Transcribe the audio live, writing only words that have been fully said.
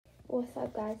What's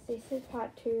up, guys? This is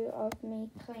part 2 of me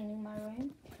cleaning my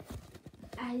room.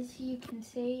 As you can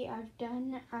see, I've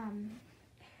done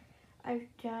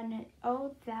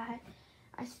all that.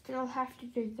 I still have to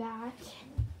do that,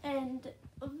 and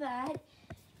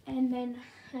then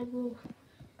I will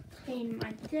clean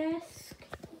my desk,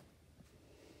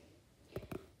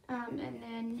 and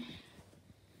then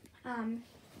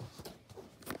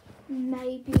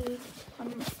maybe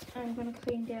I'm gonna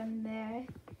clean down there.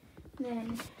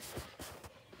 Then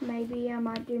maybe I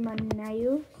might do my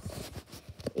nails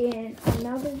in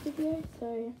another video,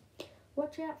 so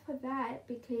watch out for that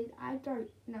because I don't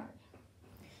know.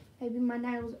 Maybe my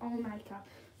nails or makeup.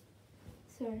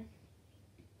 So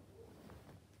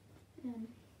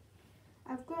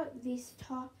I've got this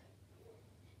top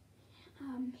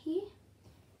here.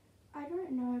 I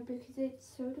don't know because it's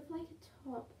sort of like a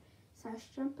top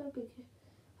 / jumper because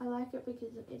I like it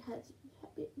because it has a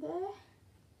bit there.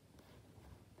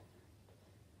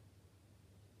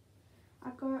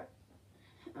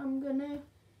 I'm gonna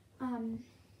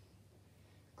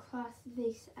class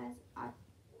this as a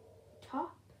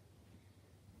top.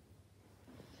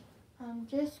 I'm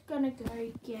just gonna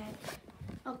go get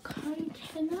a coat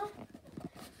hanger.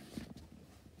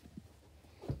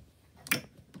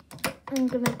 I'm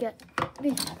gonna get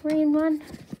this green one.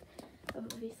 I've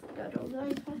obviously got all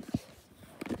those ones.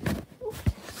 Oops,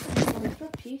 I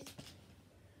dropped you.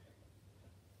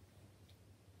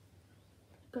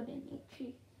 Got an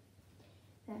itchy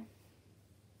there.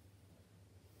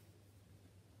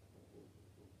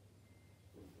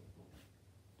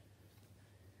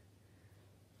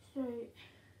 So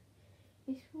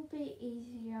this will be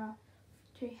easier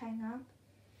to hang up,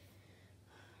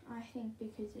 I think,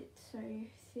 because it's so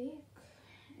thick,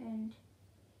 and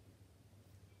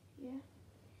yeah.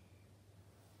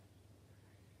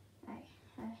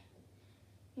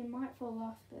 It might fall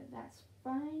off, but that's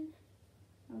fine.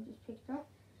 I'll just pick it up.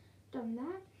 Done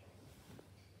that.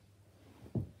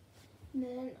 And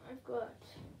then I've got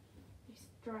this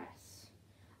dress.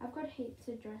 I've got heaps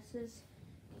of dresses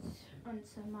on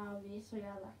summer. Obviously,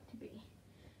 I like to be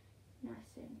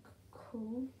nice and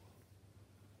cool.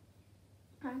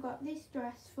 I got this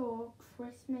dress for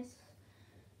Christmas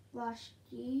last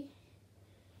year.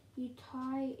 You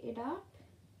tie it up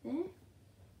there.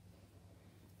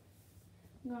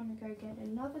 I'm gonna go get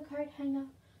another coat hanger.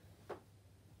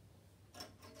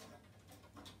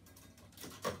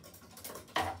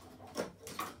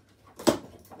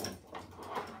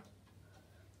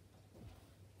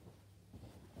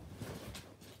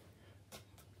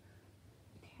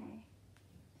 Okay,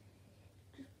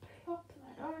 just plop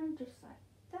that on just like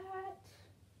that.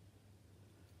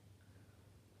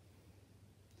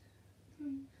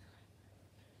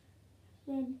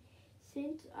 Then,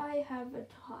 since I have a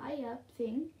tie-up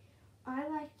thing, I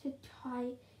like to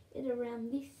tie it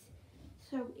around this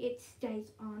so it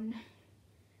stays on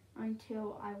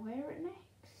until I wear it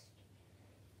next.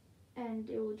 And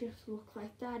it will just look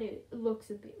like that. It looks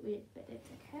a bit weird, but it's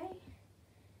okay.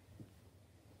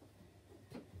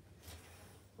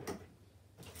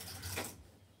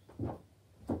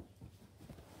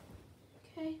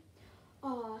 Okay.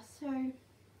 So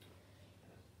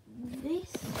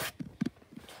this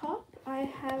top, I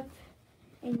have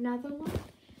another one,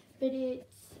 but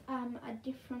it's a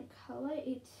different colour.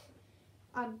 It's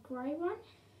a grey one.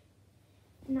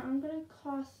 And I'm going to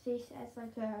class this as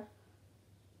like a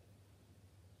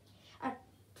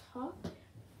top.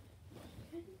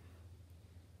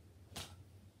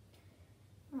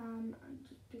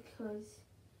 Just because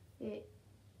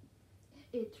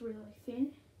it's really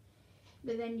thin.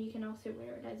 But then you can also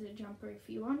wear it as a jumper if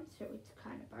you want, so it's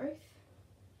kind of both.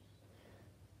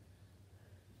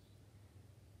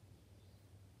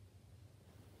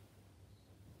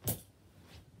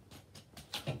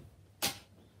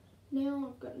 Now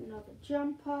I've got another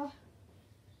jumper,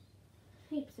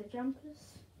 heaps of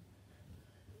jumpers.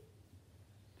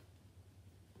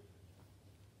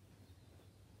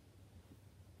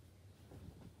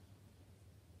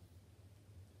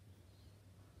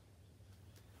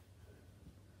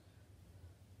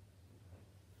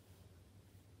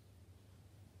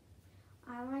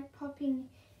 I like popping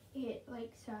it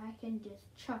like so I can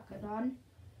just chuck it on.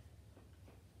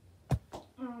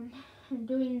 I'm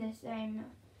doing the same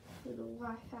little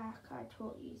life hack I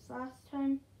taught you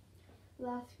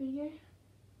last video.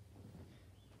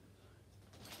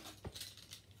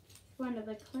 One of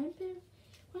the clamping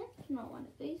ones, not one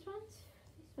of these ones.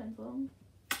 This one's long.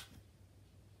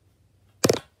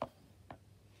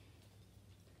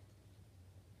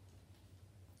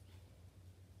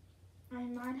 I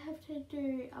might have to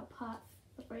do a part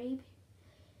 3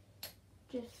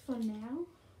 just for now.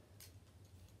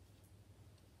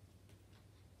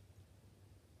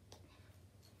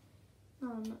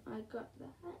 I got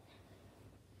that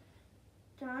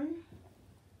done.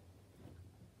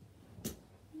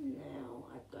 Now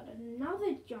I've got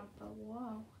another jumper.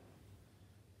 Wow.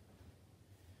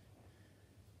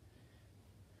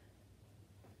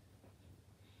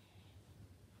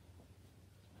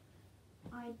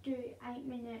 I do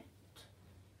 8-minute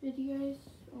videos,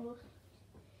 or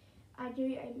I do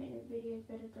 8-minute videos,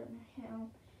 but I don't know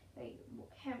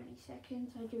how many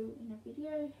seconds I do in a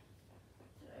video.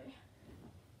 So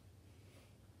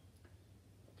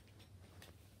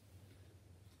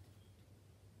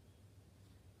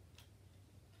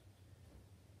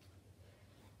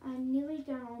I'm nearly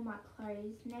done all my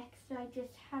clothes. Next, I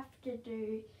just have to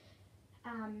do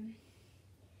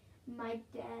my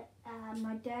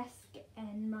desk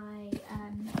and my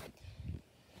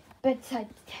bedside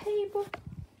table.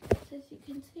 So as you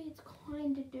can see, it's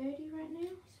kind of dirty right now.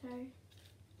 So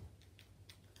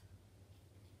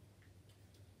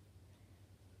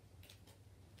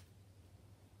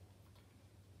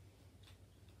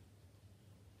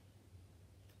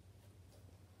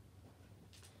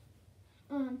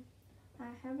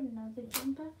I have another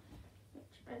jumper,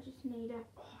 which I just need a.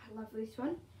 Oh, I love this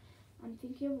one. I'm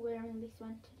thinking of wearing this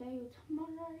one today or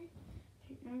tomorrow.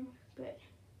 I don't know, but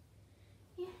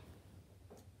yeah.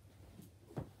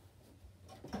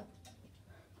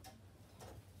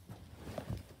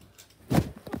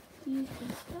 You can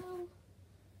tell.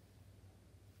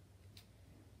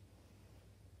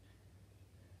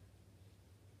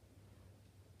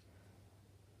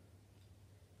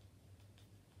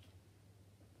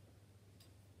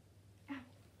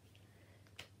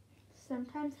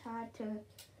 Sometimes hard to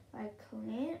like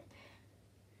clamp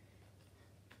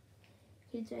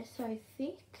because they're so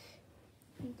thick.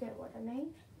 You get what I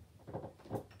mean?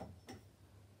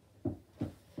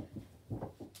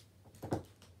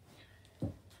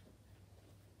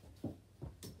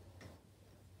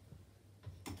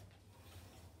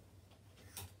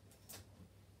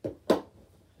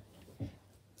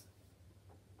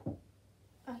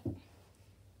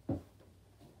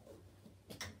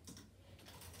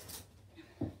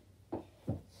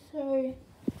 So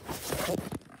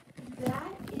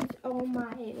that is all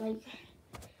my like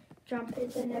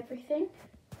jumpers and everything.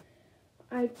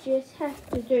 I just have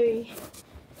to do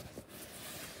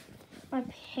my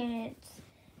pants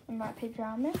and my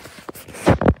pajamas,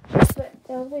 but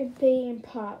that will be in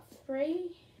part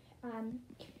 3. So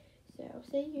I'll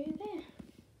see you there.